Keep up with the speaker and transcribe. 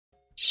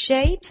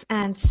Shapes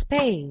and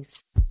space.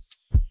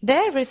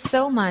 There is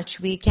so much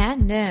we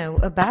can know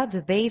about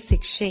the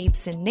basic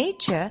shapes in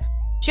nature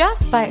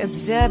just by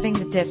observing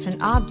the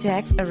different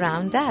objects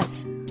around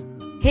us.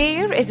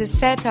 Here is a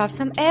set of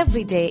some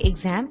everyday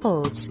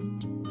examples.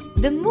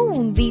 The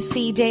moon we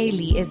see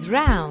daily is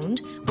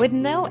round with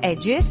no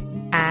edges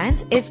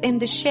and is in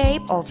the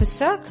shape of a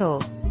circle.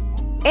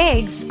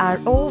 Eggs are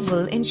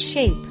oval in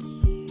shape.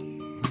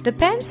 The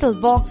pencil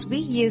box we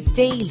use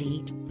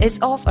daily is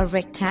of a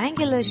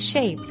rectangular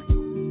shape.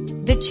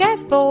 The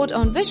chessboard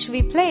on which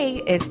we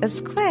play is a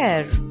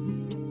square.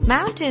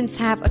 Mountains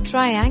have a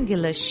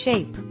triangular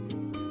shape.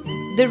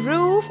 The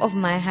roof of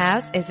my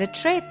house is a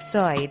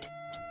trapezoid.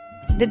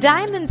 The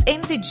diamonds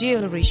in the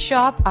jewelry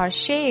shop are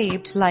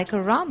shaped like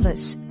a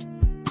rhombus.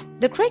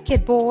 The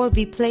cricket ball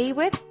we play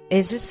with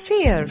is a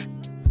sphere.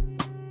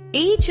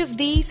 Each of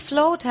these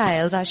floor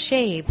tiles are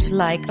shaped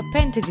like a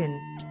pentagon.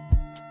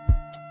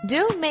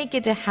 Do make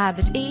it a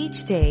habit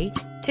each day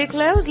to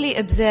closely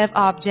observe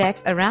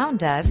objects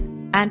around us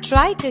and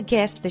try to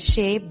guess the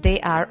shape they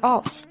are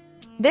of.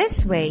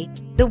 This way,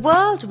 the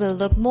world will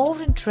look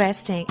more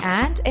interesting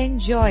and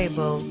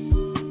enjoyable.